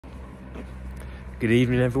Good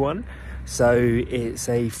evening, everyone. So it's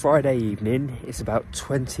a Friday evening, it's about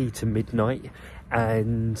 20 to midnight,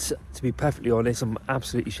 and to be perfectly honest, I'm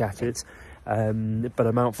absolutely shattered, but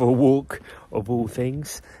I'm out for a walk of all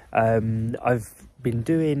things. I've been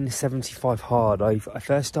doing 75 hard. I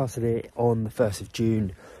first started it on the 1st of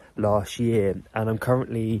June last year, and I'm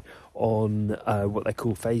currently on what they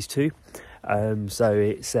call phase 2. So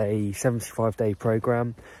it's a 75-day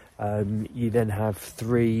program. You then have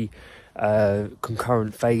 3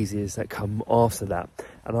 concurrent phases that come after that,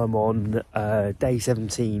 and I'm on day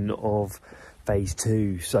 17 of phase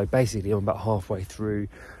 2, so basically I'm about halfway through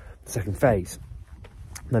the second phase.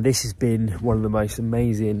 Now this has been one of the most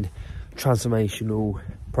amazing transformational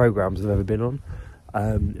programs I've ever been on.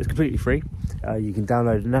 It's completely free. You can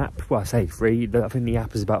download an app. Well, I say free, I think the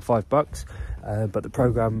app is about $5, but the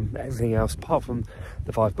program, everything else apart from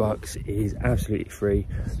the $5, is absolutely free.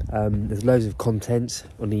 There's loads of content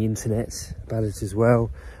on the internet about it as well.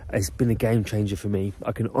 It's been a game changer for me.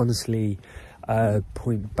 I can honestly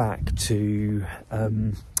point back to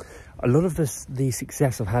a lot of the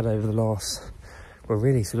success I've had over the last, well,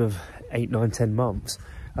 really sort of 8, 9, 10 months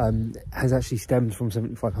has actually stemmed from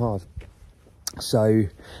 75 hard. So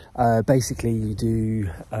basically you do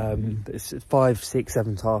 5, 6,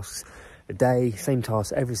 7 tasks a day, same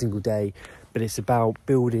task every single day, but it's about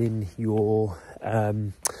building your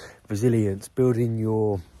resilience, building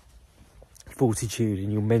your fortitude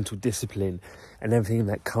and your mental discipline and everything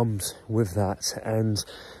that comes with that. And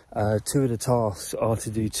 2 of the tasks are to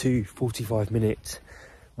do 2 45-minute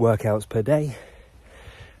workouts per day.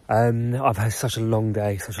 I've had such a long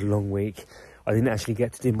day, such a long week. I didn't actually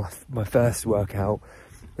get to do my first workout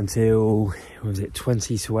until, what was it,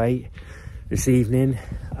 20 to 8 this evening.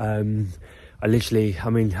 I've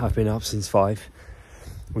been up since 5,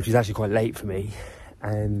 which is actually quite late for me,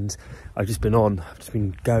 and I've just been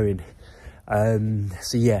going.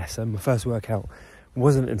 So my first workout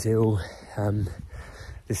wasn't until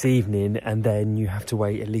this evening, and then you have to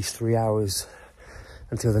wait at least 3 hours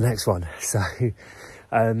until the next one. So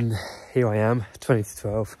here I am, 20 to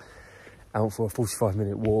 12, out for a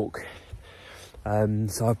 45-minute walk.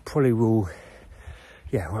 So I probably will,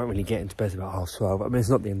 I won't really get into bed about 12:30. I mean, it's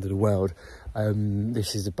not the end of the world.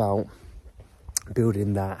 This is about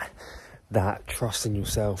building that trust in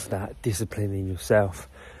yourself, that discipline in yourself,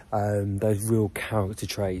 those real character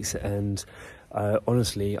traits. And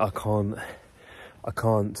honestly, I can't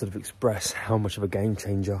sort of express how much of a game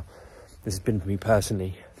changer this has been for me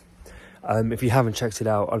personally. If you haven't checked it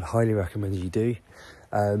out, I'd highly recommend you do.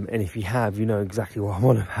 And if you have, you know exactly what I'm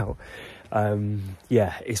on about.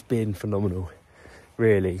 It's been phenomenal,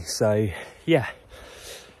 really. So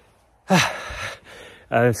so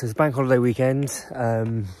it's bank holiday weekend.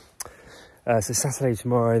 So Saturday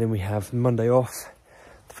tomorrow, then we have Monday off,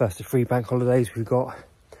 the first of 3 bank holidays we've got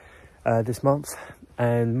this month.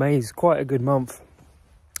 And May is quite a good month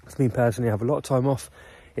for me personally. I have a lot of time off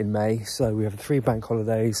in May, so we have 3 bank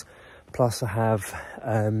holidays, plus I have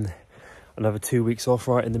another 2 weeks off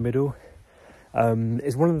right in the middle.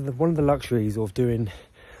 It's one of the luxuries of doing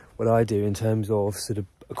what I do in terms of sort of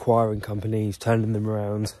acquiring companies, turning them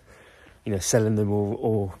around, selling them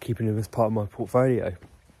or keeping them as part of my portfolio,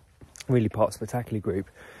 really part of Spectacular Group,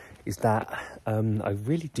 is that I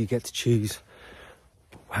really do get to choose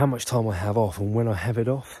how much time I have off and when I have it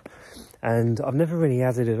off. And I've never really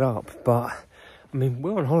added it up, but I mean,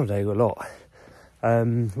 we're on holiday a lot.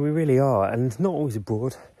 We really are, and not always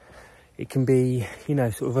abroad. It can be,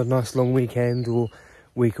 sort of a nice long weekend or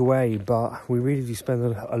week away, but we really do spend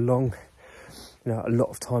a lot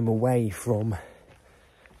of time away from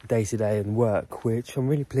day-to-day and work, which I'm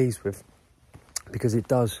really pleased with, because it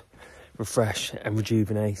does refresh and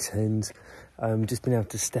rejuvenate, and just being able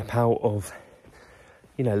to step out of,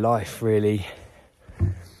 life really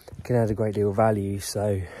can add a great deal of value.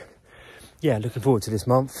 So looking forward to this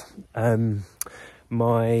month.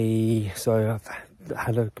 So I've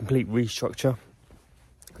had a complete restructure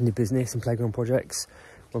in the business and playground projects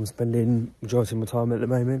where I'm spending majority of my time at the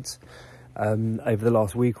moment, over the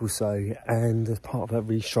last week or so. And as part of that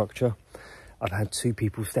restructure, I've had 2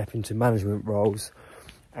 people step into management roles,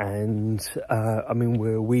 and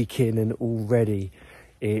we're a week in, and already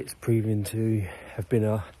it's proven to have been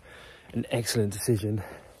an excellent decision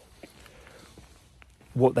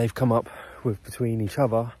what they've come up with between each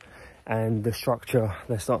other, and the structure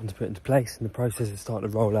they're starting to put into place, and the process is starting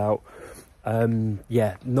to roll out.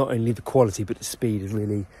 Not only the quality but the speed has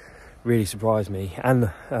really surprised me,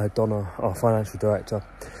 and Donna, our financial director.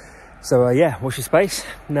 So watch your space.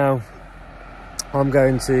 Now I'm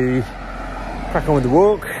going to crack on with the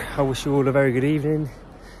walk. I wish you all a very good evening,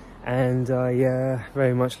 and I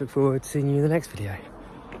very much look forward to seeing you in the next video.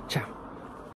 Ciao.